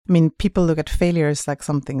I mean, people look at failures like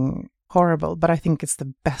something horrible, but I think it's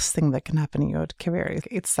the best thing that can happen in your career.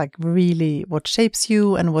 It's like really what shapes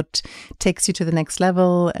you and what takes you to the next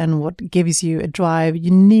level and what gives you a drive.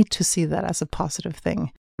 You need to see that as a positive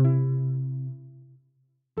thing.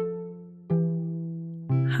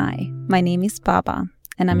 Hi, my name is Baba,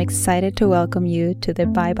 and I'm excited to welcome you to the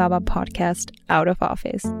By Baba podcast, Out of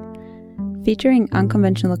Office, featuring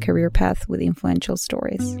unconventional career paths with influential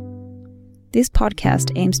stories. This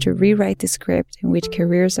podcast aims to rewrite the script in which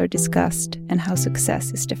careers are discussed and how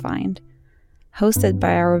success is defined. Hosted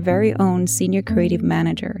by our very own senior creative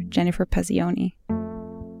manager, Jennifer Pazioni.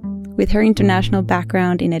 With her international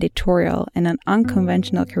background in editorial and an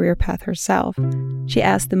unconventional career path herself, she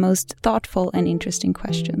asks the most thoughtful and interesting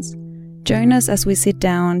questions. Join us as we sit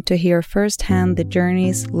down to hear firsthand the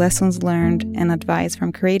journeys, lessons learned, and advice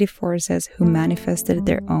from creative forces who manifested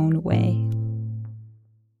their own way.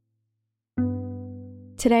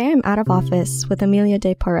 Today I'm out of office with Emilia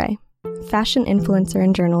de Porre, fashion influencer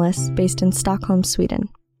and journalist based in Stockholm, Sweden.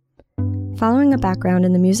 Following a background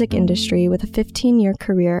in the music industry with a 15-year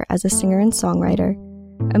career as a singer and songwriter,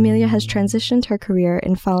 Emilia has transitioned her career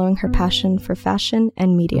in following her passion for fashion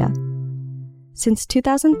and media. Since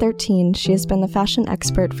 2013, she has been the fashion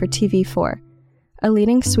expert for TV4, a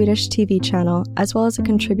leading Swedish TV channel, as well as a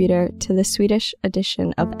contributor to the Swedish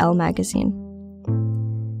edition of Elle magazine.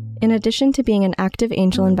 In addition to being an active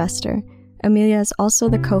angel investor, Emilia is also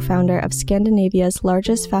the co-founder of Scandinavia's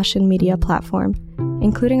largest fashion media platform,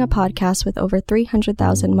 including a podcast with over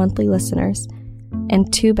 300,000 monthly listeners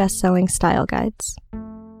and 2 best-selling style guides.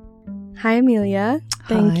 Hi, Emilia.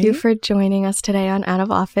 Thank you for joining us today on Out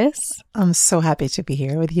of Office. I'm so happy to be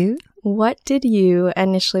here with you. What did you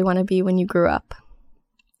initially want to be when you grew up?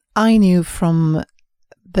 I knew from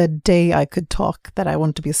the day I could talk that I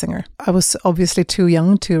wanted to be a singer. I was obviously too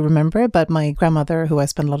young to remember, but my grandmother, who I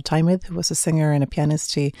spent a lot of time with, who was a singer and a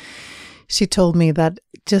pianist, she told me that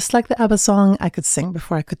just like the ABBA song, I could sing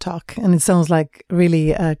before I could talk. And it sounds like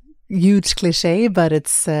really a huge cliche, but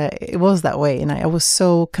it was that way. And I was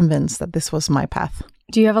so convinced that this was my path.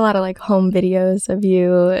 Do you have a lot of like home videos of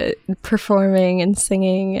you performing and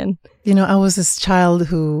singing? And I was this child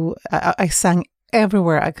who I sang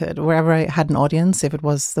everywhere I could, wherever I had an audience, if it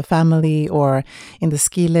was the family or in the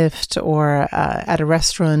ski lift or at a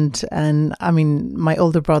restaurant. And I mean, my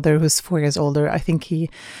older brother, who's 4 years older, I think he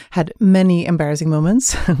had many embarrassing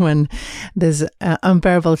moments when this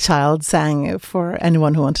unbearable child sang for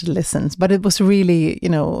anyone who wanted to listen. But it was really,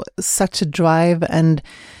 such a drive. And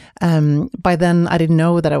by then, I didn't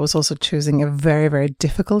know that I was also choosing a very, very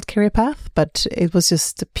difficult career path, but it was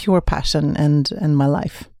just pure passion and my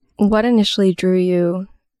life. What initially drew you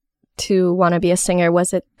to want to be a singer?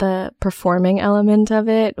 Was it the performing element of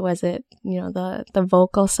it? Was it, the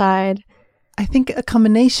vocal side? I think a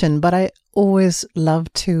combination, but I always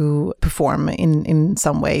loved to perform in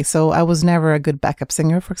some way. So I was never a good backup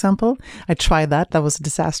singer, for example. I tried that. That was a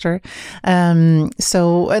disaster. And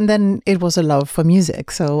then it was a love for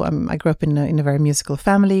music. So I grew up in a very musical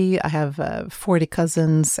family. I have 40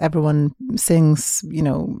 cousins. Everyone sings,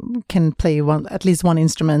 can play at least one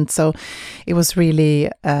instrument. So it was really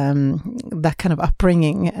that kind of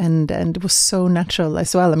upbringing. And it was so natural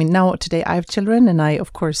as well. I mean, now today I have children and I,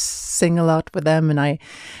 of course, sing a lot with them. And I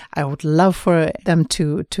would love for them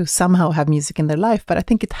to somehow have music in their life, but I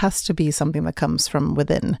think it has to be something that comes from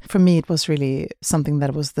within. For me, it was really something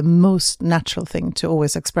that was the most natural thing to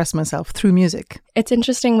always express myself through music. It's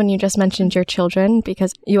interesting when you just mentioned your children,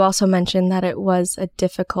 because you also mentioned that it was a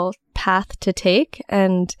difficult path to take.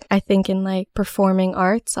 And I think in like performing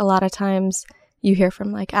arts, a lot of times you hear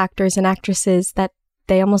from like actors and actresses that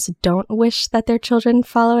they almost don't wish that their children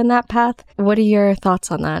follow in that path. What are your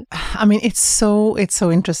thoughts on that? I mean, it's so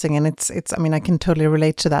interesting, and it's I mean, I can totally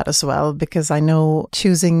relate to that as well, because I know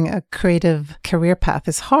choosing a creative career path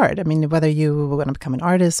is hard. I mean, whether you were going to become an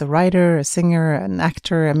artist, a writer, a singer, an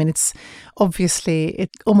actor, I mean, it's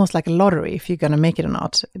almost like a lottery if you're going to make it or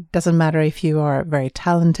not. It doesn't matter if you are very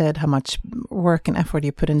talented, how much work and effort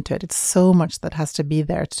you put into it. It's so much that has to be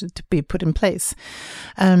there to be put in place.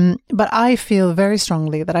 But I feel very strongly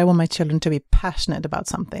that I want my children to be passionate about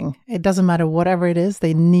something. It doesn't matter whatever it is,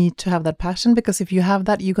 they need to have that passion, because if you have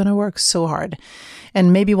that, you're going to work so hard.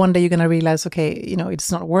 And maybe one day you're going to realize, okay,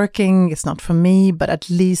 it's not working, it's not for me, but at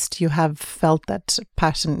least you have felt that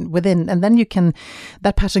passion within. And then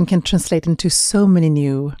that passion can translate into so many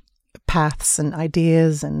new paths and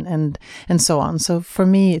ideas and so on. So for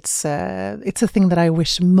me, it's a thing that I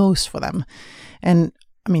wish most for them. And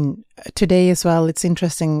I mean, today as well, it's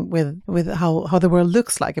interesting with how the world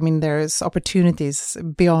looks like. I mean, there's opportunities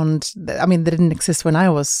beyond, that didn't exist when I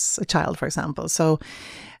was a child, for example. So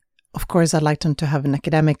Of course, I'd like them to have an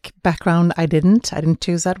academic background. I didn't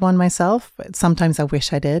choose that one myself. Sometimes I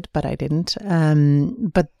wish I did, but I didn't.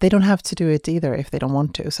 But they don't have to do it either if they don't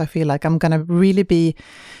want to. So I feel like I'm going to really be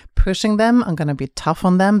pushing them. I'm going to be tough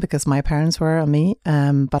on them because my parents were on me,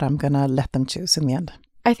 but I'm going to let them choose in the end.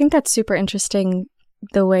 I think that's super interesting,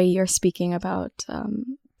 the way you're speaking about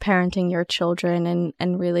parenting your children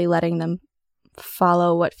and really letting them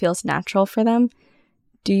follow what feels natural for them.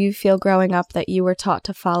 Do you feel growing up that you were taught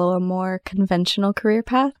to follow a more conventional career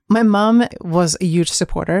path? My mom was a huge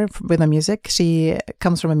supporter with my music. She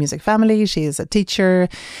comes from a music family. She is a teacher.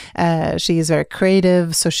 She is very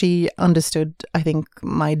creative. So she understood, I think,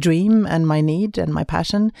 my dream and my need and my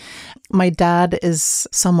passion. My dad is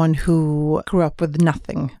someone who grew up with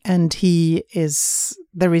nothing. And he is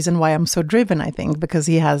the reason why I'm so driven, I think, because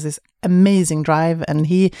he has this amazing drive and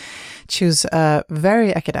he chose a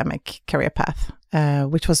very academic career path.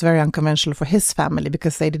 Which was very unconventional for his family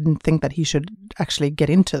because they didn't think that he should actually get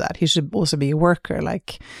into that. He should also be a worker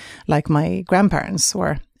like my grandparents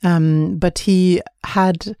were. But he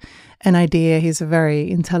had an idea. He's a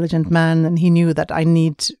very intelligent man, and he knew that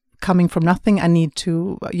coming from nothing, I need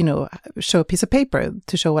to, show a piece of paper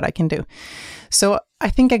to show what I can do. So I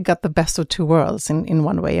think I got the best of two worlds in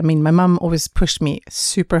one way. I mean, my mom always pushed me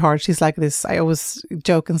super hard. She's like this, I always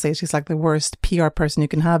joke and say she's like the worst PR person you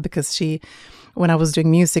can have because when I was doing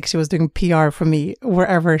music, she was doing PR for me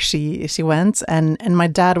wherever she went. And my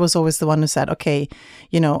dad was always the one who said, okay,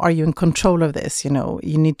 are you in control of this? You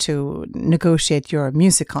need to negotiate your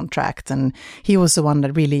music contract. And he was the one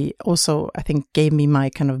that really also, I think, gave me my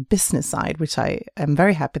kind of business side, which I am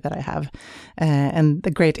very happy that I have, and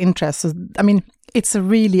the great interest. So, I mean, it's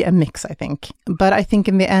really a mix, I think. But I think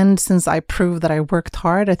in the end, since I proved that I worked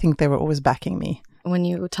hard, I think they were always backing me. When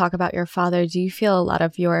you talk about your father, do you feel a lot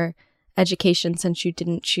of your education, since you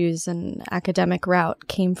didn't choose an academic route,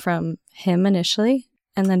 came from him initially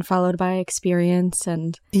and then followed by experience?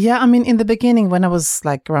 And yeah, I mean, in the beginning, when I was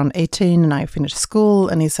like around 18 and I finished school,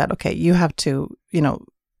 and he said, okay, you have to,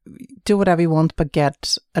 do whatever you want, but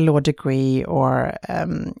get a law degree or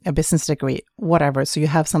a business degree, whatever, so you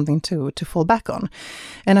have something to fall back on.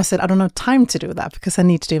 And I said, I don't have time to do that because I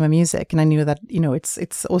need to do my music. And I knew that,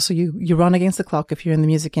 it's also you run against the clock if you're in the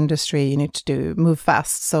music industry. You need to move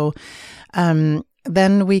fast. So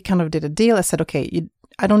then we kind of did a deal. I said, okay,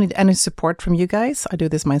 I don't need any support from you guys. I do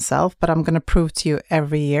this myself, but I'm going to prove to you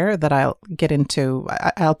every year that I'll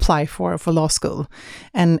apply for law school.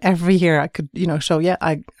 And every year I could, show,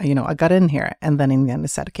 I got in here. And then in the end I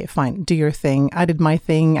said, okay, fine, do your thing. I did my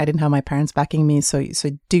thing. I didn't have my parents backing me. So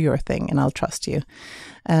do your thing and I'll trust you.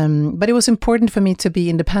 But it was important for me to be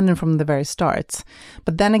independent from the very start.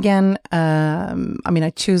 But then again,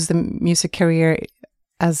 I choose the music career.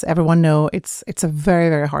 As everyone know, it's a very,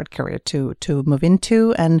 very hard career to move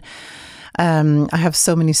into. And I have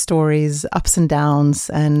so many stories, ups and downs,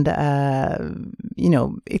 and,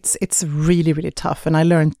 it's really, really tough. And I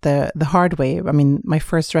learned the hard way. I mean, my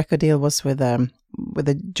first record deal was with a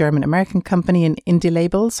German-American company, an indie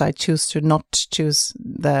label. So I choose to not choose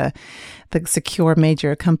the secure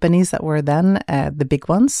major companies that were then the big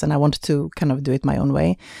ones. And I wanted to kind of do it my own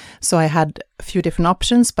way. So I had a few different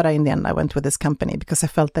options, but in the end I went with this company because I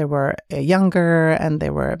felt they were younger and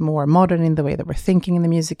they were more modern in the way they were thinking in the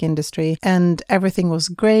music industry. And everything was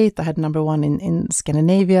great. I had number one in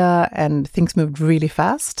Scandinavia and things moved really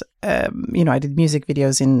fast. I did music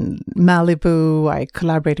videos in Malibu. I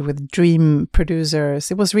collaborated with dream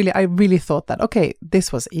producers. It was really, I really thought that, okay,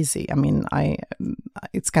 this was easy. I mean,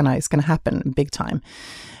 it's gonna happen big time.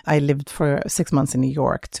 I lived for 6 months in New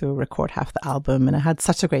York to record half the album, and I had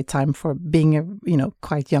such a great time for being a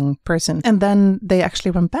quite young person. And then they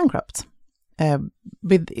actually went bankrupt.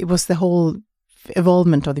 It was the whole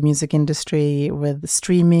evolvement of the music industry with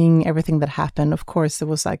streaming, everything that happened. Of course, it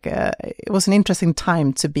was an interesting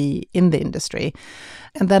time to be in the industry.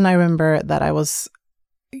 And then I remember that I was,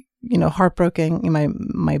 heartbroken in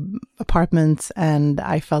my apartment, and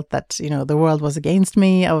I felt that, the world was against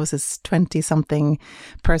me. I was this 20-something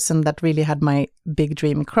person that really had my big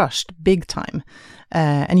dream crushed, big time.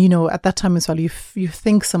 And, at that time as well, you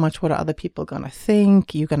think so much, what are other people going to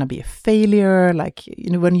think? You're going to be a failure. Like,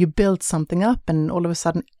 when you build something up and all of a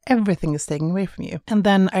sudden everything is taken away from you. And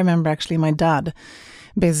then I remember actually my dad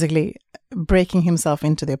basically breaking himself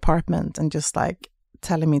into the apartment and just like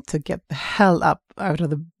telling me to get the hell up out of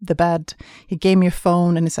the bed. He gave me a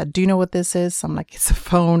phone and he said, do you know what this is? I'm like, it's a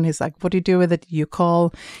phone. He's like, what do you do with it? You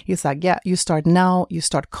call. He's like, yeah, you start now. You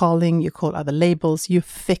start calling. You call other labels. You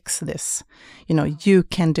fix this. You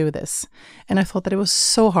can do this. And I thought that it was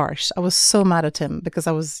so harsh. I was so mad at him because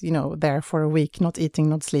I was, there for a week, not eating,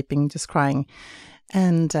 not sleeping, just crying.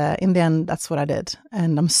 And in the end, that's what I did.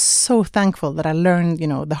 And I'm so thankful that I learned,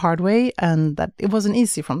 the hard way, and that it wasn't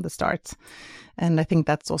easy from the start. And I think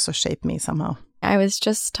that's also shaped me somehow. I was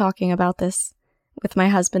just talking about this with my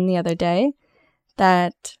husband the other day,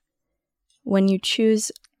 that when you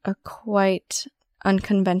choose a quite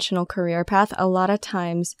unconventional career path, a lot of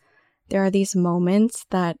times there are these moments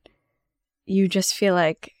that you just feel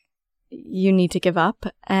like you need to give up,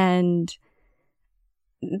 and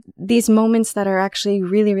these moments that are actually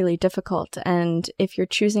really, really difficult. And if you're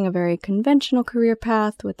choosing a very conventional career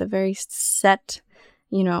path with a very set,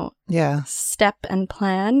 step and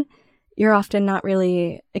plan, you're often not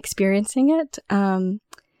really experiencing it.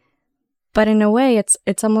 But in a way,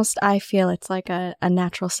 it's almost, I feel it's like a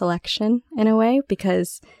natural selection in a way,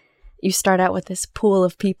 because you start out with this pool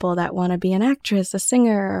of people that want to be an actress, a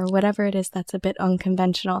singer, or whatever it is that's a bit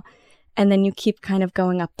unconventional. And then you keep kind of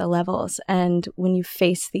going up the levels. And when you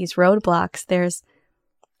face these roadblocks, there's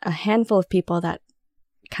a handful of people that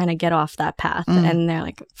kind of get off that path and they're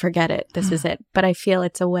like, forget it, this is it. But I feel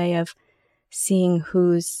it's a way of seeing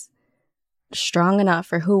who's strong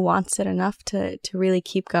enough or who wants it enough to really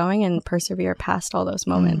keep going and persevere past all those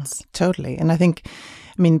moments. Totally. And I think,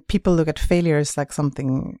 people look at failure as like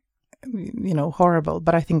something, horrible,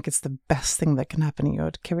 but I think it's the best thing that can happen in your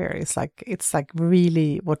career. It's like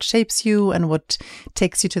really what shapes you and what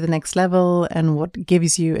takes you to the next level and what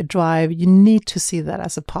gives you a drive. You need to see that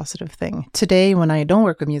as a positive thing. Today, when I don't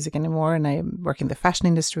work with music anymore and I work in the fashion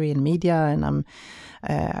industry and media, and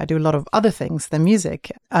I do a lot of other things than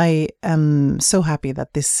music, I am so happy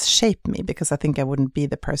that this shaped me, because I think I wouldn't be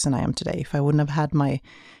the person I am today if I wouldn't have had my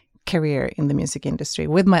career in the music industry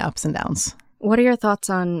with my ups and downs. What are your thoughts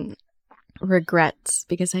on regrets?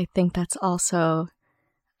 Because I think that's also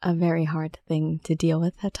a very hard thing to deal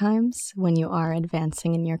with at times when you are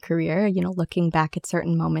advancing in your career, looking back at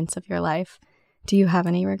certain moments of your life. Do you have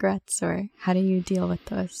any regrets, or how do you deal with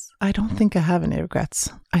those? I don't think I have any regrets.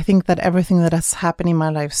 I think that everything that has happened in my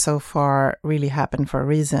life so far really happened for a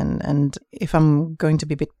reason. And if I'm going to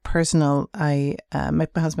be a bit personal, I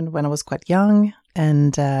met my husband when I was quite young,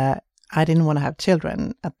 and I didn't want to have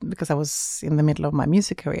children because I was in the middle of my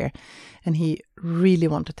music career, and he really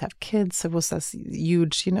wanted to have kids. It was this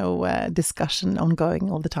huge, discussion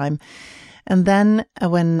ongoing all the time. And then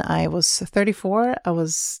when I was 34,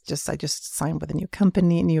 I just signed with a new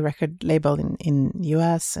company, new record label in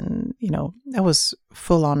US. And, I was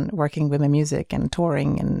full on working with my music and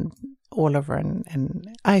touring and all over.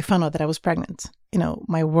 And I found out that I was pregnant.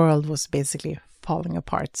 My world was basically falling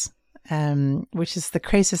apart. Which is the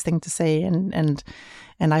craziest thing to say, and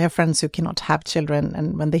I have friends who cannot have children,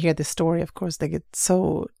 and when they hear this story, of course, they get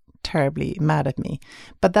so terribly mad at me.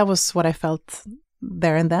 But that was what I felt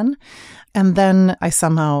there and then I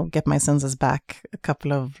somehow get my senses back a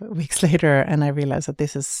couple of weeks later, and I realized that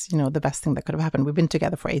this is, the best thing that could have happened. We've been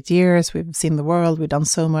together for 8 years, we've seen the world, we've done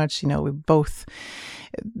so much, we're both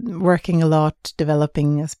working a lot,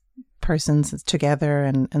 developing as persons together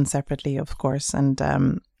and separately, of course, and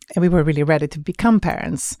we were really ready to become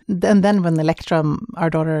parents. And then when Elektra, our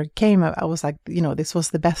daughter, came, I was like, this was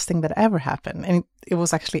the best thing that ever happened. And it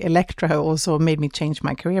was actually Elektra who also made me change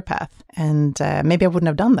my career path. And maybe I wouldn't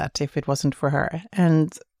have done that if it wasn't for her.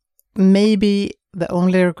 And maybe the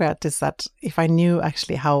only regret is that if I knew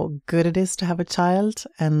actually how good it is to have a child,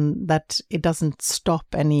 and that it doesn't stop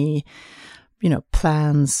any,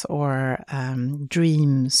 plans or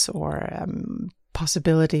dreams or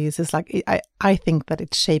possibilities. It's like, I think that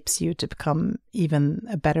it shapes you to become even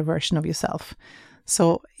a better version of yourself.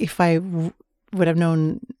 So if I would have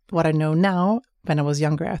known what I know now when I was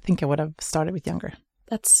younger, I think I would have started with younger.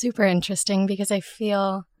 That's super interesting, because I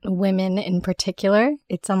feel women in particular,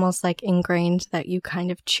 it's almost like ingrained that you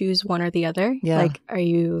kind of choose one or the other. Yeah. Like, are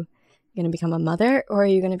you going to become a mother, or are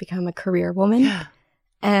you going to become a career woman? Yeah.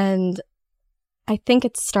 And I think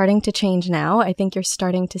it's starting to change now. I think you're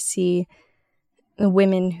starting to see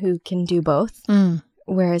women who can do both.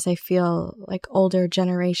 Whereas I feel like older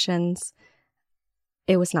generations,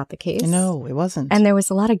 it was not the case. No, it wasn't. And there was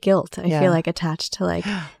a lot of guilt, I feel like, attached to like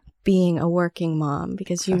being a working mom,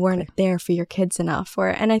 because you weren't there for your kids enough.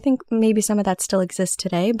 And I think maybe some of that still exists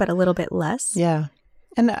today, but a little bit less. Yeah.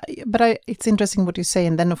 And it's interesting what you say.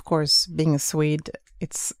 And then, of course, being a Swede,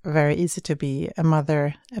 it's very easy to be a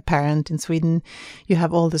mother, a parent in Sweden. You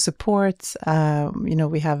have all the support.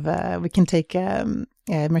 We can take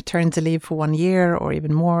maternity leave for 1 year or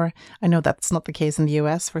even more. I know that's not the case in the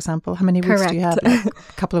US, for example. How many weeks do you have? Like a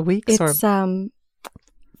couple of weeks? It's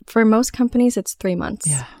for most companies, it's 3 months.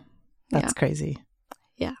 Yeah, that's crazy.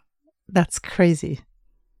 Yeah, that's crazy.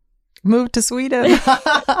 move to Sweden.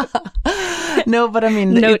 No, but I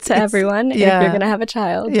mean, note to everyone, if you're going to have a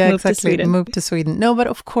child, move to Sweden. Move to Sweden. No, but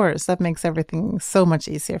of course, that makes everything so much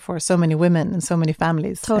easier for so many women and so many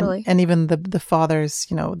families. Totally. And even the fathers,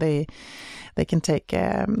 you know, they can take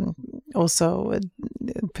also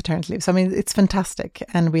paternity leave. So, I mean, it's fantastic.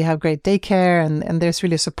 And we have great daycare and there's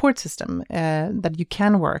really a support system that you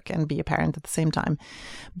can work and be a parent at the same time.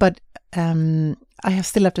 But I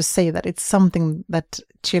still have to say that it's something that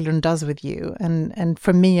children does with you. And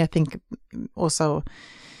for me, I think also,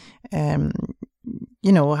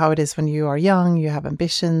 you know, how it is when you are young, you have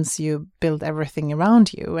ambitions, you build everything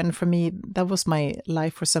around you. And for me, that was my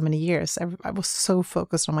life for so many years. I was so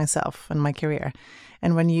focused on myself and my career.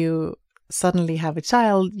 And when you suddenly have a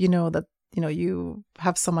child, you know that, you know, you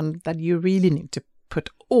have someone that you really need to put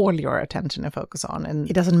all your attention and focus on. And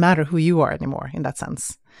it doesn't matter who you are anymore in that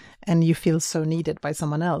sense. And you feel so needed by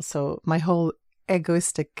someone else. So my whole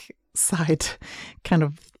egoistic side kind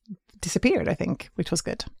of disappeared, I think, which was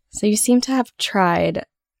good. So you seem to have tried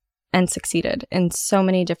and succeeded in so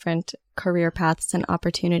many different career paths and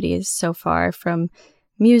opportunities so far, from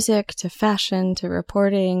music to fashion to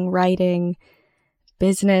reporting, writing,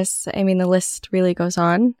 business. I mean, the list really goes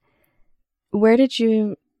on. Where did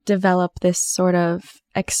you develop this sort of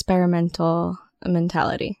experimental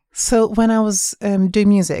mentality? So when I was doing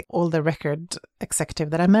music, all the record executive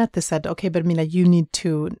that I met, they said, okay, but Mila, you need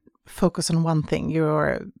to focus on one thing.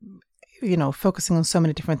 You're, you know, focusing on so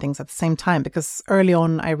many different things at the same time, because early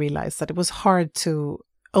on I realized that it was hard to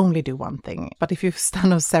only do one thing. But if you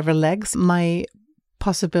stand on several legs, my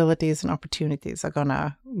possibilities and opportunities are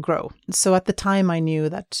gonna grow. So at the time I knew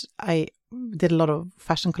that I did a lot of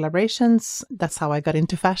fashion collaborations. That's how I got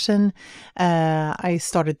into fashion. I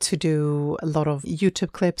started to do a lot of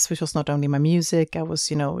YouTube clips, which was not only my music. I was,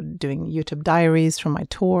 you know, doing YouTube diaries from my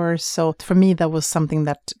tours. So for me, that was something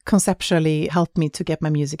that conceptually helped me to get my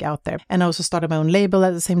music out there. And I also started my own label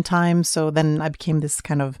at the same time. So then I became this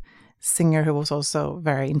kind of singer who was also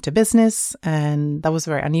very into business, and that was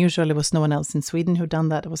very unusual. There was no one else in Sweden who done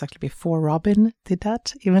that. It was actually before Robin did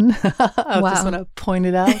that, even. I just want to point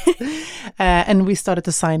it out. And we started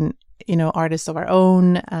to sign, you know, artists of our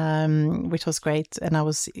own, which was great. And I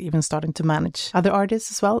was even starting to manage other artists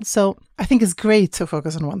as well. So I think it's great to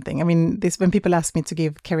focus on one thing. I mean, this, when people ask me to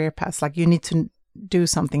give career paths, like, you need to do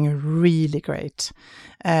something really great.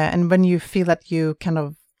 And when you feel that you kind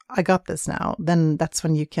of, I got this now, then that's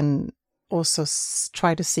when you can also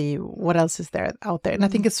try to see what else is there out there. And I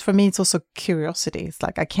think it's, for me, it's also curiosity. It's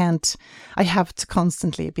like, I have to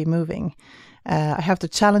constantly be moving. I have to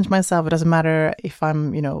challenge myself. It doesn't matter if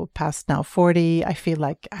I'm, you know, past now 40, I feel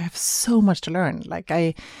like I have so much to learn. Like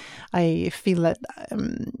I feel that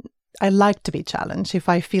I like to be challenged. If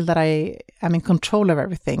I feel that I am in control of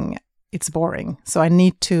everything, it's boring. So I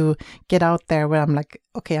need to get out there where I'm like,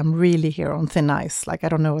 okay, I'm really here on thin ice. Like, I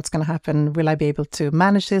don't know what's going to happen. Will I be able to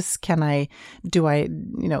manage this? Do I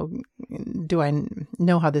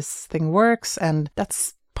know how this thing works? And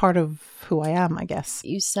that's part of who I am, I guess.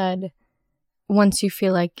 You said once you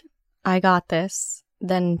feel like I got this,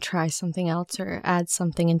 then try something else or add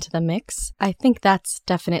something into the mix. I think that's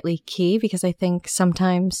definitely key, because I think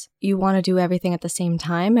sometimes you want to do everything at the same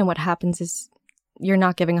time. And what happens is you're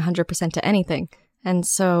not giving 100% to anything. And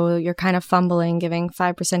so you're kind of fumbling, giving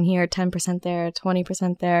 5% here, 10% there,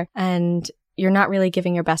 20% there, and you're not really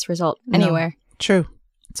giving your best result anywhere. No. True.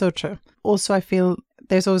 So true. Also, I feel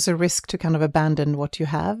there's always a risk to kind of abandon what you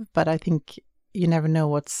have, but I think you never know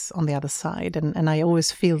what's on the other side. And I always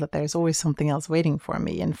feel that there's always something else waiting for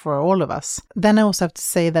me and for all of us. Then I also have to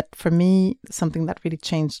say that for me, something that really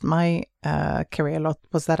changed my career a lot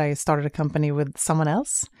was that I started a company with someone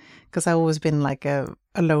else, because I've always been like a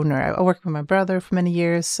loner. I worked with my brother for many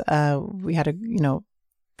years. We had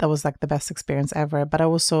that was like the best experience ever, but I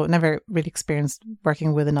also never really experienced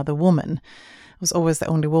working with another woman. I was always the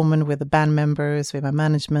only woman with the band members, with my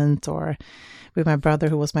management, or with my brother,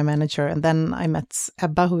 who was my manager. And then I met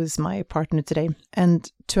Ebba, who is my partner today.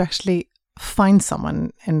 And to actually find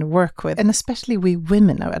someone and work with, and especially we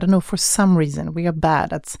women, I don't know, for some reason, we are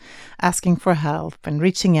bad at asking for help and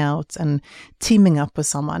reaching out and teaming up with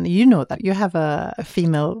someone. You know that you have a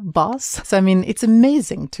female boss. So, I mean, it's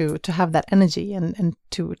amazing to have that energy and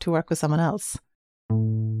to work with someone else.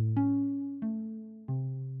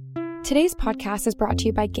 Today's podcast is brought to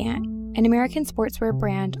you by Gant, an American sportswear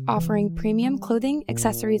brand offering premium clothing,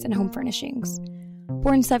 accessories, and home furnishings.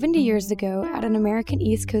 Born 70 years ago at an American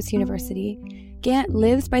East Coast university, Gant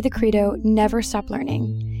lives by the credo, never stop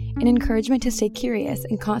learning, an encouragement to stay curious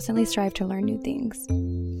and constantly strive to learn new things.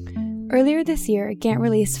 Earlier this year, Gant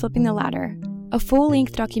released Flipping the Ladder, a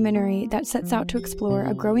full-length documentary that sets out to explore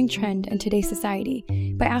a growing trend in today's society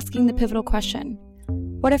by asking the pivotal question,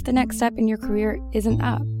 what if the next step in your career isn't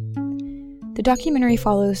up? The documentary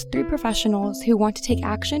follows 3 professionals who want to take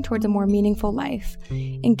action towards a more meaningful life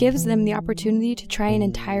and gives them the opportunity to try an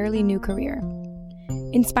entirely new career.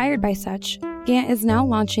 Inspired by such, Gant is now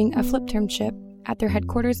launching a flip-termship at their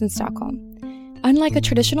headquarters in Stockholm. Unlike a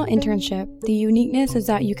traditional internship, the uniqueness is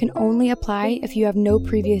that you can only apply if you have no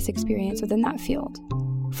previous experience within that field.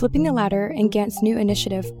 Flipping the Ladder and Gant's new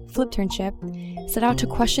initiative, Flip-ternship, set out to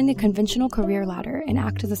question the conventional career ladder and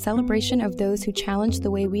act as a celebration of those who challenge the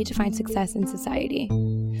way we define success in society.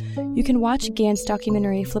 You can watch Gant's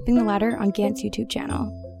documentary Flipping the Ladder on Gant's YouTube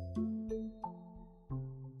channel.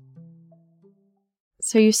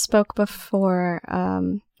 So you spoke before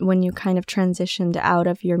when you kind of transitioned out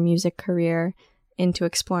of your music career into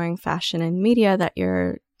exploring fashion and media that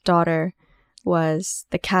your daughter was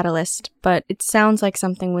the catalyst, but it sounds like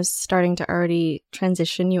something was starting to already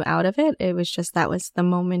transition you out of it. It was just that was the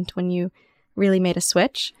moment when you really made a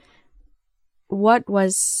switch. What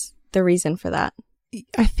was the reason for that?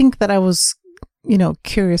 I think that I was,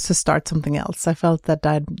 curious to start something else. I felt that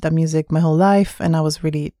I'd done music my whole life and I was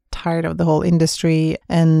really tired of the whole industry,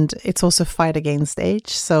 and it's also a fight against age.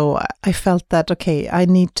 So I felt that, okay, I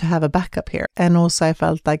need to have a backup here. And also I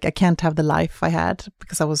felt like I can't have the life I had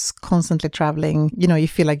because I was constantly traveling. You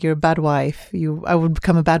feel like you're a bad wife. I would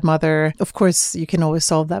become a bad mother. Of course, you can always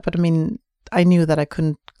solve that. But I knew that I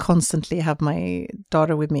couldn't constantly have my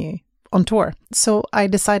daughter with me on tour. So I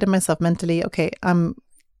decided myself mentally, okay, I'm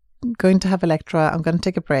going to have Elektra, I'm going to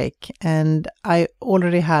take a break. And I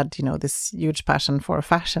already had, this huge passion for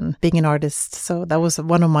fashion, being an artist. So that was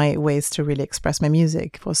one of my ways to really express my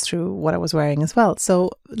music, was through what I was wearing as well.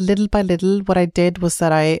 So little by little, what I did was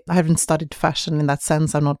that I haven't studied fashion in that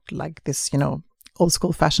sense. I'm not like this, old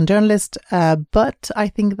school fashion journalist, but I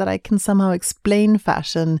think that I can somehow explain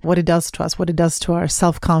fashion, what it does to us, what it does to our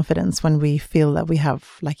self-confidence when we feel that we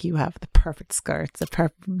have, like you have, the perfect skirt,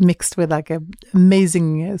 mixed with like an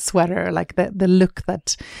amazing sweater, like the look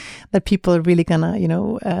that people are really gonna,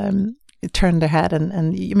 turn their head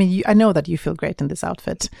and I know that you feel great in this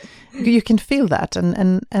outfit. You can feel that,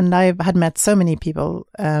 and I've had met so many people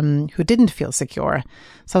who didn't feel secure.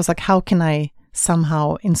 So I was like, how can I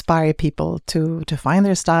somehow inspire people to find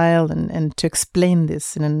their style and to explain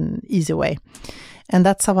this in an easy way? And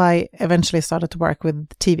that's how I eventually started to work with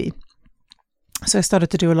TV. So I started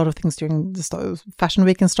to do a lot of things during the Fashion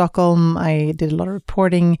Week in Stockholm. I did a lot of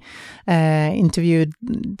reporting, interviewed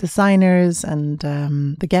designers and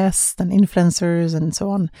the guests and influencers and so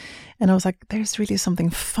on. And I was like, there's really something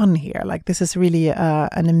fun here. Like, this is really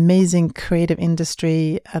an amazing creative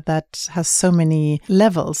industry that has so many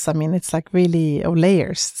levels. It's like really,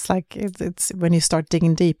 layers. It's like, it's when you start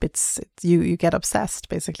digging deep, you get obsessed,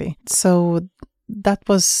 basically. So that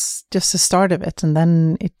was just the start of it, and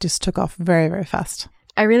then it just took off very, very fast.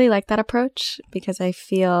 I really like that approach because I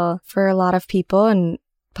feel for a lot of people, and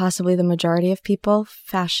possibly the majority of people,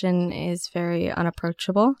 fashion is very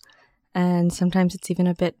unapproachable, and sometimes it's even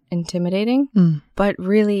a bit intimidating. But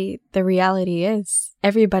really, the reality is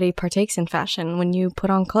everybody partakes in fashion. When you put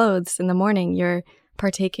on clothes in the morning, you're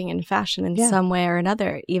partaking in fashion in some way or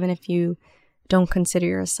another, even if you don't consider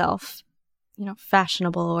yourself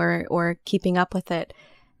fashionable or keeping up with it.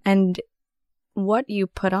 And what you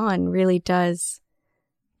put on really does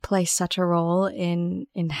play such a role in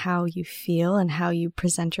how you feel and how you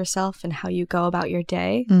present yourself and how you go about your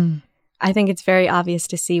day. I think it's very obvious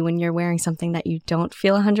to see when you're wearing something that you don't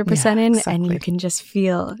feel 100% in, exactly. And you can just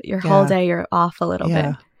feel your whole day you're off a little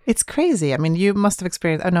bit. It's crazy. You must have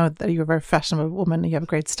experienced, I know that you're a very fashionable woman, you have a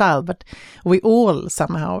great style, but we all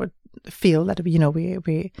somehow feel that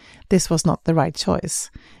we this was not the right choice.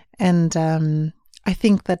 And I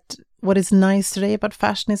think that what is nice today about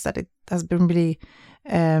fashion is that it has been really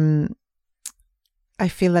I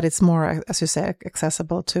feel that it's more, as you say,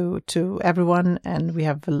 accessible to everyone, and we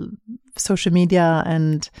have social media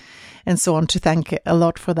and so on to thank a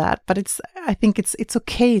lot for that. But I think it's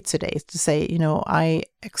okay today to say, I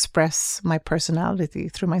express my personality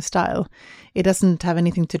through my style. It doesn't have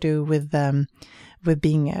anything to do with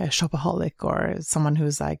being a shopaholic or someone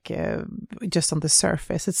who's like just on the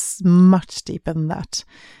surface. It's much deeper than that.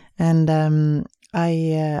 And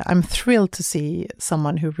I'm thrilled to see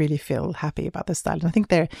someone who really feel happy about the style. And I think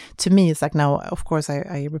to me, it's like now, of course,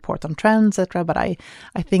 I report on trends, etc. But I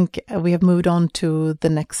think we have moved on to the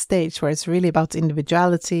next stage where it's really about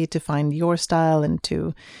individuality, to find your style and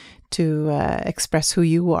to express who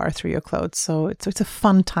you are through your clothes. So it's a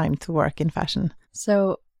fun time to work in fashion.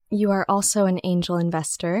 So you are also an angel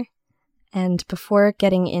investor. And before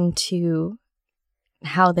getting into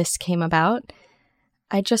how this came about.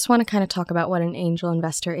 I just want to kind of talk about what an angel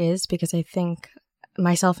investor is, because I think,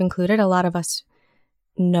 myself included, a lot of us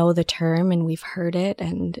know the term and we've heard it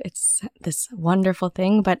and it's this wonderful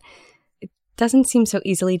thing, but it doesn't seem so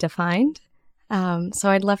easily defined. So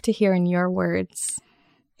I'd love to hear in your words,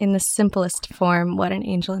 in the simplest form, what an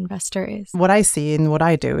angel investor is. What I see in what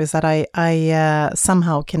I do is that I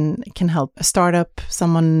somehow can help a startup,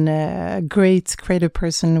 someone, a great creative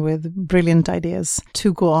person with brilliant ideas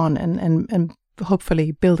to go on and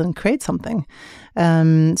hopefully build and create something.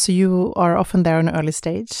 So you are often there in an early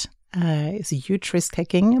stage. It's a huge risk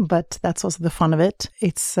taking, but that's also the fun of it.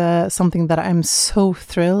 It's something that I'm so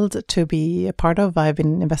thrilled to be a part of. I've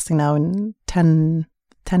been investing now in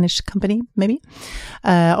 10-ish company, maybe,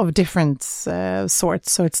 of different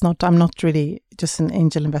sorts. So I'm not really just an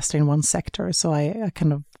angel investor in one sector. So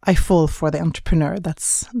I fall for the entrepreneur.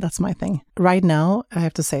 That's my thing. Right now, I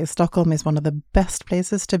have to say, Stockholm is one of the best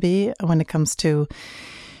places to be when it comes to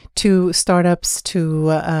startups,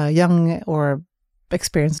 to young or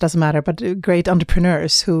experienced, doesn't matter, but great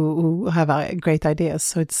entrepreneurs who have great ideas.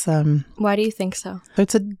 So it's why do you think so? So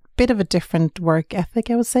it's a bit of a different work ethic,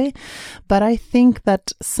 I would say, but I think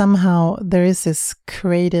that somehow there is this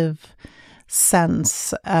creative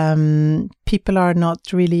sense. People are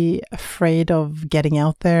not really afraid of getting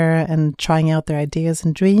out there and trying out their ideas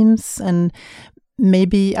and dreams. And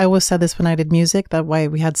maybe I always said this when I did music, that why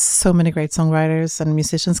we had so many great songwriters and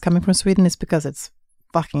musicians coming from Sweden is because it's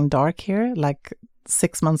fucking dark here, like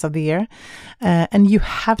 6 months of the year, and you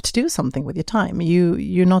have to do something with your time.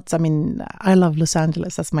 You're not, I mean, I love Los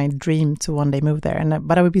Angeles. That's my dream to one day move there.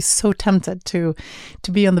 But I would be so tempted to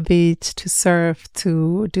be on the beach, to surf,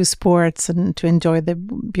 to do sports, and to enjoy the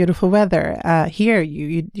beautiful weather. Here,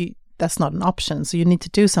 you that's not an option. So you need to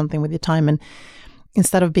do something with your time. And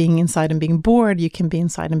instead of being inside and being bored, you can be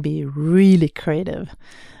inside and be really creative.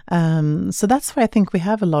 So that's why I think we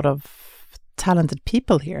have a lot of talented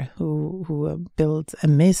people here who build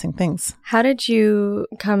amazing things. How did you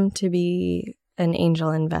come to be an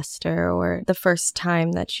angel investor, or the first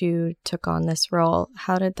time that you took on this role?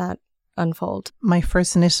 How did that unfold? My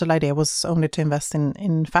first initial idea was only to invest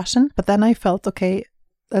in fashion, but then I felt, okay,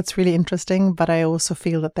 that's really interesting, but I also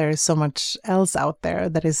feel that there is so much else out there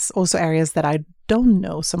that is also areas that I don't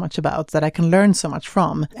know so much about, that I can learn so much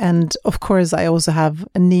from. And of course, I also have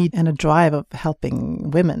a need and a drive of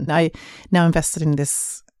helping women. I now invested in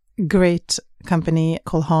this great company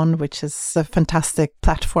called Hon, which is a fantastic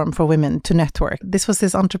platform for women to network. This was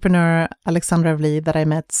this entrepreneur, Alexandra Vli, that I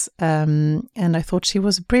met, and I thought she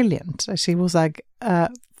was brilliant. She was like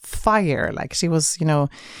fire, like she was,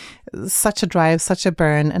 such a drive, such a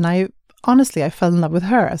burn. And I fell in love with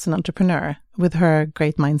her as an entrepreneur, with her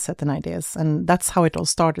great mindset and ideas. And that's how it all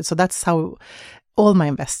started. So that's how all my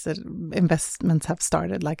investments have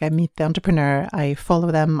started. Like, I meet the entrepreneur, I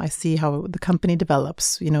follow them, I see how the company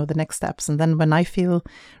develops, the next steps. And then when I feel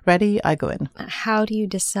ready, I go in. How do you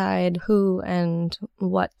decide who and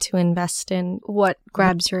what to invest in? What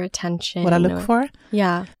grabs your attention? What I look for?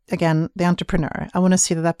 Yeah. Again, the entrepreneur. I want to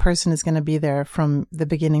see that person is going to be there from the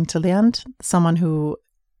beginning till the end. Someone who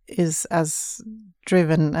is as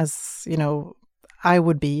driven as, I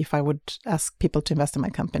would be if I would ask people to invest in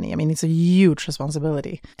my company. I mean, it's a huge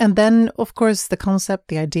responsibility. And then, of course, the concept,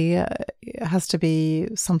 the idea has to be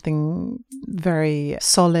something very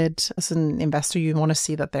solid. As an investor, you want to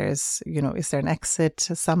see that there is, is there an exit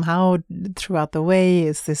somehow throughout the way?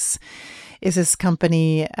 Is this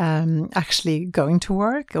company actually going to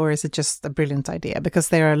work, or is it just a brilliant idea? Because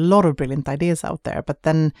there are a lot of brilliant ideas out there. But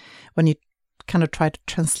then when you kind of try to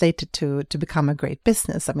translate it to become a great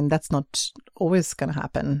business, I mean, that's not always going to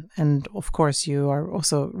happen. And of course, you are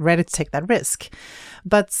also ready to take that risk.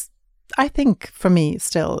 But I think for me,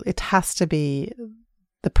 still, it has to be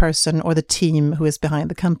the person or the team who is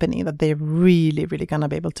behind the company, that they're really, really going to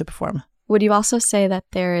be able to perform. Would you also say that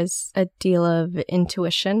there is a deal of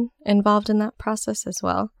intuition involved in that process as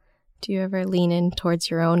well? Do you ever lean in towards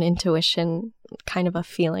your own intuition, kind of a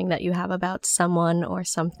feeling that you have about someone or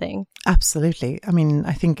something? Absolutely. I mean,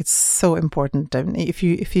 I think it's so important. If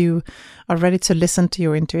you are ready to listen to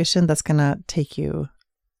your intuition, that's going to take you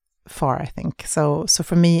far, I think. So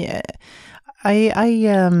for me,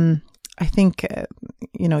 I think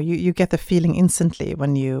you get the feeling instantly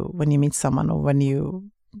when you meet someone, or when you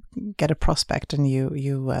get a prospect and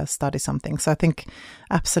you study something. So I think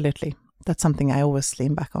absolutely that's something I always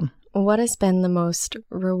lean back on. What has been the most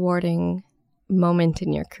rewarding moment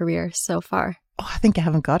in your career so far? Oh, I think I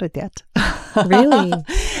haven't got it yet. Really?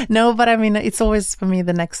 No, but I mean, it's always for me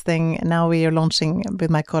the next thing. Now we are launching with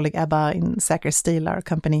my colleague Ebba in Säker Stil, our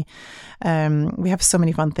company. We have so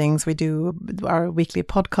many fun things. We do our weekly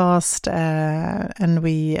podcast, and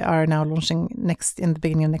we are now launching in the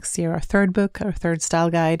beginning of next year, our third book, our third style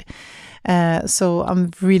guide. So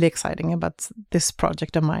I'm really excited about this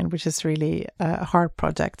project of mine, which is really a hard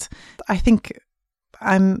project. I think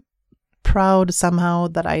I'm proud somehow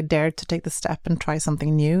that I dared to take the step and try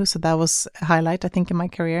something new. So that was a highlight, I think, in my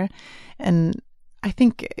career. And I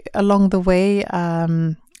think along the way,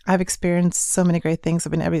 I've experienced so many great things.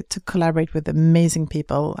 I've been able to collaborate with amazing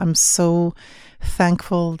people. I'm so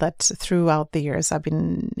thankful that throughout the years, I've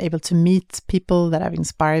been able to meet people that have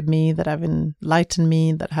inspired me, that have enlightened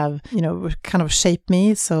me, that have, kind of shaped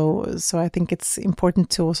me. So I think it's important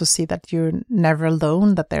to also see that you're never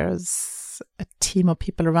alone, that there's a team of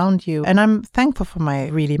people around you. And I'm thankful for my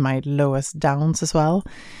lowest downs as well.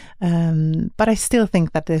 But I still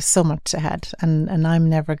think that there's so much ahead, and I'm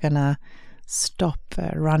never gonna stop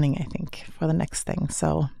running, I think, for the next thing.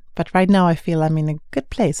 So, but right now I feel I'm in a good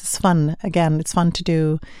place. It's fun. Again, it's fun to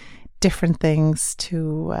do different things,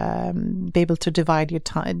 to be able to divide your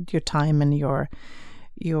time and your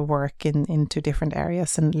work into different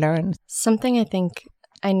areas and learn. Something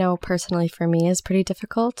I know personally for me is pretty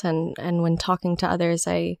difficult, and when talking to others,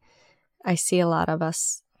 I see a lot of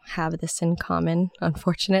us have this in common,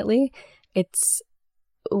 unfortunately. It's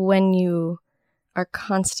when you are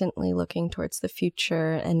constantly looking towards the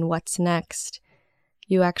future and what's next,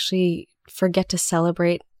 you actually forget to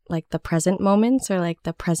celebrate like the present moments or like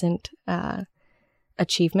the present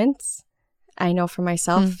achievements. I know for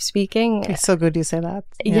myself speaking. It's so good you say that.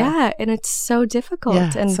 Yeah, and it's so difficult.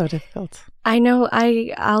 Yeah, and it's so difficult. I know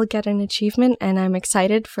I'll get an achievement and I'm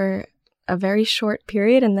excited for a very short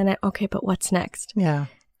period, and then okay, but what's next? Yeah.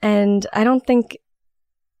 And I don't think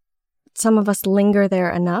some of us linger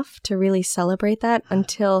there enough to really celebrate that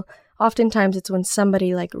until oftentimes it's when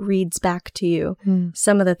somebody like reads back to you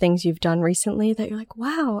some of the things you've done recently that you're like,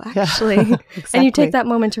 wow, actually. Yeah, exactly. And you take that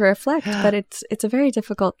moment to reflect, but it's a very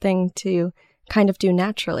difficult thing to kind of do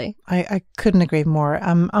naturally. I couldn't agree more.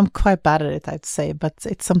 I'm quite bad at it, I'd say, but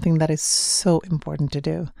it's something that is so important to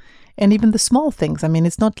do. And even the small things. I mean,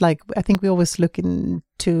 it's not like, I think we always look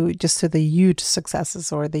into just to the huge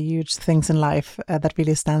successes or the huge things in life that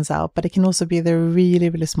really stands out, but it can also be the really,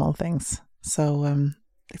 really small things. So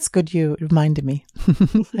it's good you reminded me.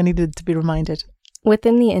 I needed to be reminded.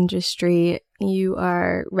 Within the industry, you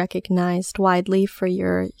are recognized widely for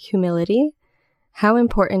your humility. How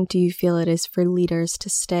important do you feel it is for leaders to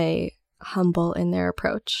stay humble in their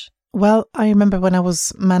approach? Well, I remember when I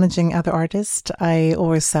was managing other artists, I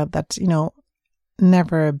always said that,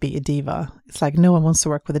 never be a diva. It's like no one wants to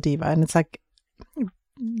work with a diva. And it's like,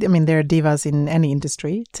 I mean, there are divas in any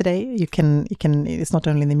industry today. You can, it's not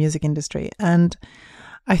only in the music industry. And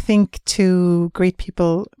I think to greet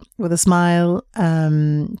people with a smile,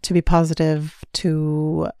 to be positive,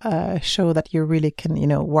 to show that you really can,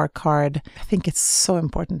 work hard. I think it's so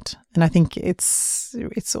important. And I think it's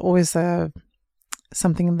always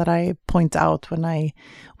something that I point out when I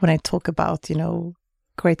talk about,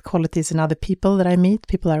 great qualities in other people that I meet,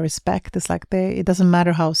 people I respect. It's like it doesn't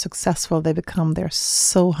matter how successful they become, they're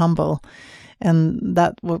so humble. And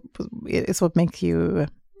that is what makes you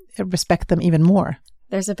respect them even more.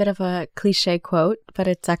 There's a bit of a cliche quote, but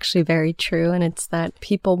it's actually very true. And it's that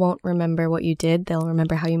people won't remember what you did. They'll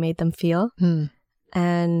remember how you made them feel.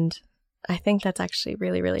 And I think that's actually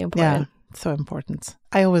really, really important. Yeah. So important.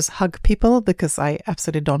 I always hug people because I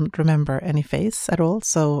absolutely don't remember any face at all.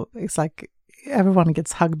 So it's like everyone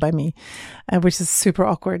gets hugged by me, which is super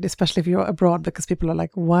awkward, especially if you're abroad, because people are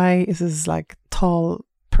like, why is this like tall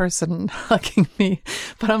person hugging me?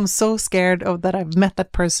 But I'm so scared of that I've met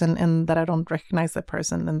that person and that I don't recognize that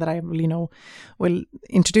person and that I will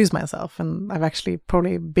introduce myself. And I've actually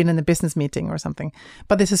probably been in a business meeting or something.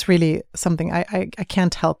 But this is really something I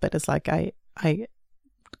can't help it. It's like I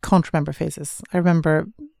can't remember faces. I remember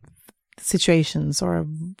situations or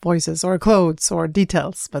voices or clothes or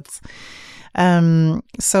details, but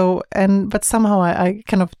somehow I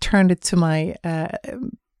kind of turned it to my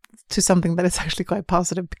to something that is actually quite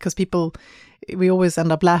positive, because we always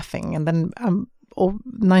end up laughing, and then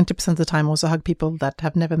 90% of the time also hug people that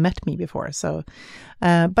have never met me before. So,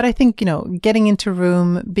 but I think, getting into a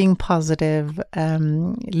room, being positive,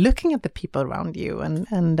 looking at the people around you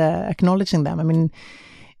and acknowledging them. I mean,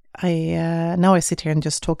 now I sit here and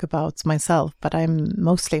just talk about myself, but I'm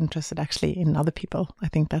mostly interested actually in other people. I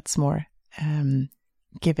think that's more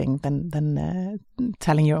giving than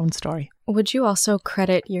telling your own story. Would you also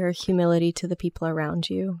credit your humility to the people around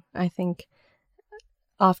you? I think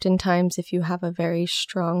oftentimes if you have a very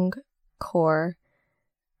strong core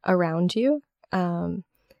around you,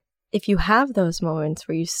 if you have those moments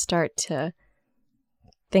where you start to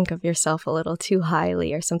think of yourself a little too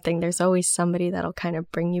highly or something, there's always somebody that'll kind of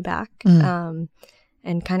bring you back and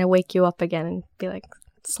kind of wake you up again and be like,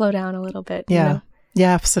 slow down a little bit. Yeah. You know?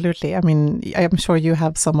 Yeah, absolutely. I mean, I'm sure you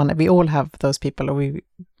have someone, we all have those people,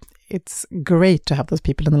 it's great to have those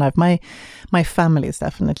people in life. My family is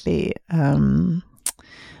definitely my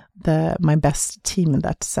best team in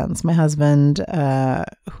that sense. My husband,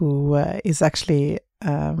 who is actually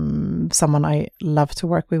someone I love to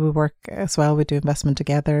work with. We work as well. We do investment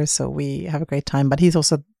together, so we have a great time. But he's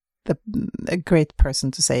also a great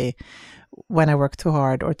person to say when I work too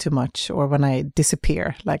hard or too much, or when I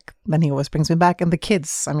disappear. Like, then he always brings me back. And the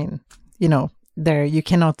kids, I mean, you know, you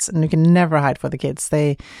can never hide for the kids.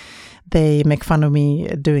 They make fun of me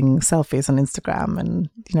doing selfies on Instagram, and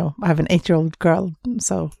you know, I have an 8-year-old girl,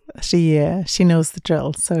 so she knows the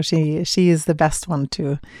drill. So she is the best one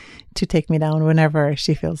to take me down whenever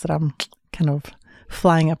she feels that I'm kind of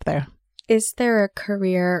flying up there. Is there a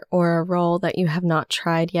career or a role that you have not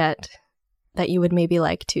tried yet that you would maybe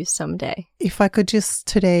like to someday? If I could just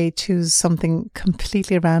today choose something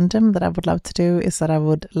completely random that I would love to do, is that I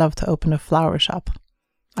would love to open a flower shop.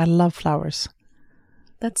 I love flowers.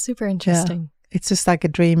 That's super interesting. Yeah. It's just like a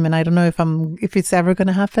dream, and I don't know if it's ever going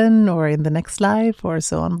to happen or in the next life or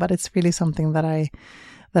so on, but it's really something that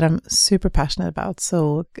I'm super passionate about.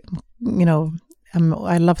 So, you know,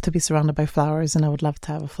 I love to be surrounded by flowers, and I would love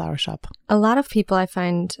to have a flower shop. A lot of people I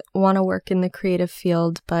find want to work in the creative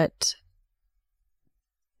field, but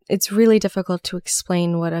it's really difficult to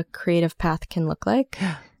explain what a creative path can look like.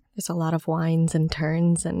 There's a lot of winds and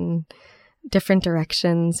turns and different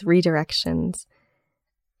directions, redirections.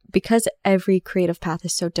 Because every creative path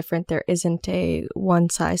is so different, there isn't a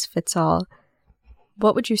one-size-fits-all.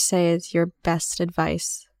 What would you say is your best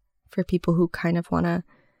advice for people who kind of want to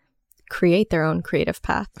create their own creative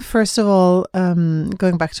path? First of all,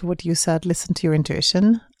 going back to what you said, listen to your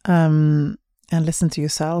intuition and listen to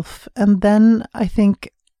yourself. And then I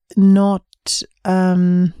think not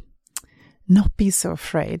be so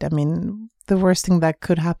afraid. I mean, the worst thing that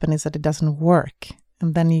could happen is that it doesn't work.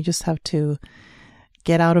 And then you just have to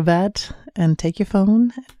get out of bed and take your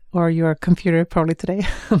phone or your computer probably today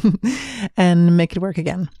and make it work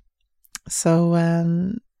again. So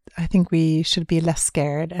I think we should be less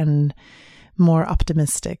scared and more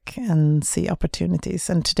optimistic and see opportunities.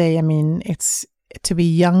 And today, I mean, it's to be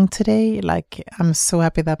young today, like I'm so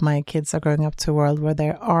happy that my kids are growing up to a world where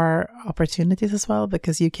there are opportunities as well,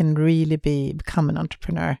 because you can really become an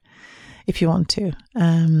entrepreneur if you want to,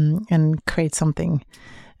 and create something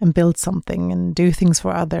and build something and do things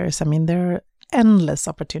for others. I mean, there are endless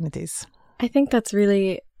opportunities. I think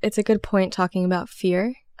it's a good point talking about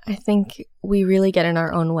fear. I think we really get in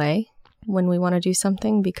our own way when we want to do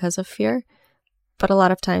something because of fear. But a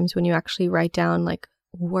lot of times when you actually write down like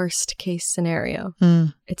worst case scenario,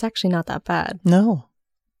 it's actually not that bad. No,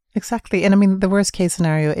 exactly. And I mean, the worst case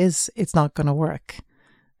scenario is it's not going to work.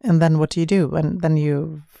 And then what do? And then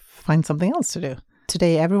you find something else to do.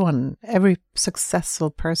 Today, every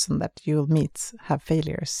successful person that you'll meet have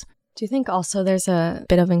failures. Do you think also there's a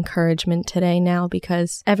bit of encouragement today now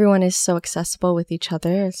because everyone is so accessible with each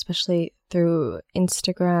other, especially through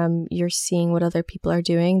Instagram, you're seeing what other people are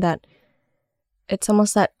doing, that it's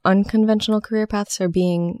almost that unconventional career paths are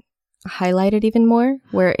being highlighted even more,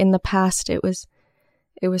 where in the past it was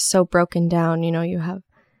so broken down. You know, you have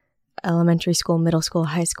elementary school, middle school,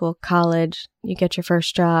 high school, college, you get your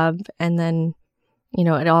first job, and then you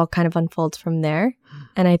know, it all kind of unfolds from there.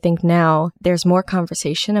 And I think now there's more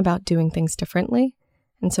conversation about doing things differently.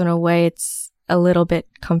 And so in a way, it's a little bit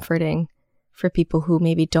comforting for people who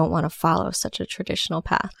maybe don't want to follow such a traditional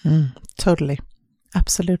path. Totally.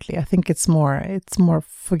 Absolutely. I think it's more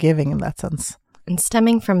forgiving in that sense. And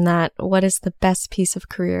stemming from that, what is the best piece of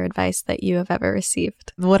career advice that you have ever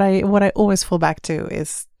received? What I always fall back to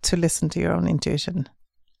is to listen to your own intuition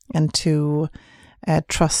and to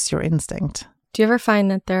trust your instinct. Do you ever find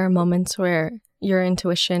that there are moments where your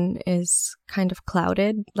intuition is kind of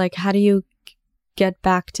clouded? Like, how do you get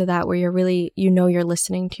back to that where you're really, you know, you're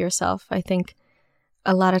listening to yourself? I think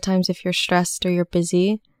a lot of times if you're stressed or you're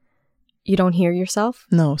busy, you don't hear yourself.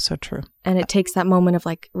 No, so true. And it takes that moment of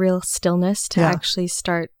like real stillness to actually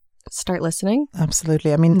start listening.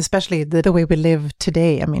 Absolutely. I mean, especially the way we live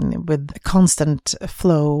today, I mean, with constant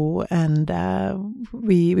flow, and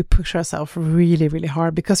we push ourselves really, really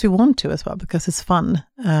hard because we want to as well, because it's fun.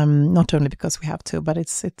 Not only because we have to, but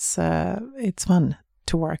it's fun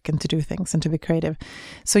to work and to do things and to be creative.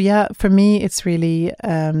 So yeah, for me, it's really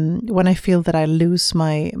when I feel that I lose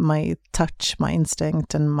my touch, my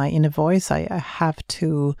instinct, and my inner voice, I have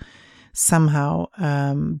to somehow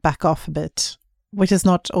back off a bit, which is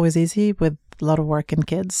not always easy with a lot of work and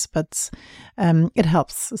kids, but it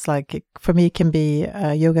helps. It's like, for me, it can be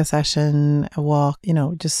a yoga session, a walk,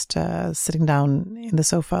 just sitting down in the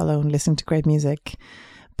sofa alone, listening to great music.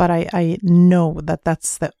 But I know that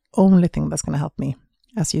that's the only thing that's going to help me,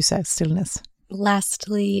 as you said, stillness.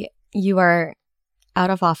 Lastly, you are out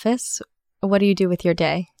of office. What do you do with your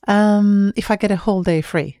day? If I get a whole day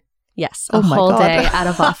free. Yes, a whole day out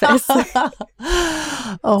of office.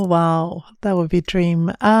 Oh, wow. That would be a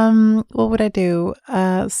dream. What would I do?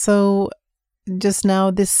 So just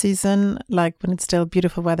now this season, like when it's still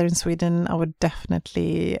beautiful weather in Sweden, I would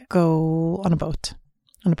definitely go on a boat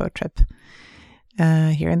trip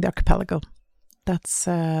here in the archipelago. That's,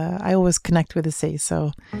 I always connect with the sea,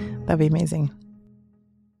 so that'd be amazing.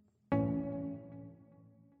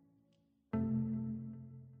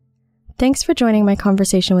 Thanks for joining my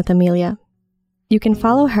conversation with Amelia. You can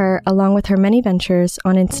follow her along with her many ventures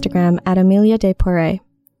on Instagram at Amelia de Poré.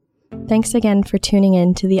 Thanks again for tuning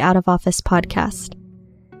in to the Out of Office podcast.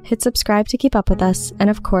 Hit subscribe to keep up with us,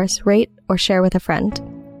 and of course, rate or share with a friend.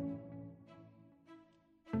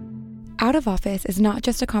 Out of Office is not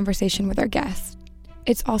just a conversation with our guests.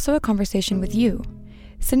 It's also a conversation with you.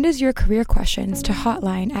 Send us your career questions to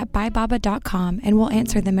hotline@bybaba.com and we'll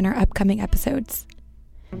answer them in our upcoming episodes.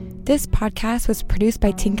 This podcast was produced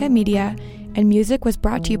by Tinka Media and music was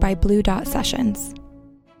brought to you by Blue Dot Sessions.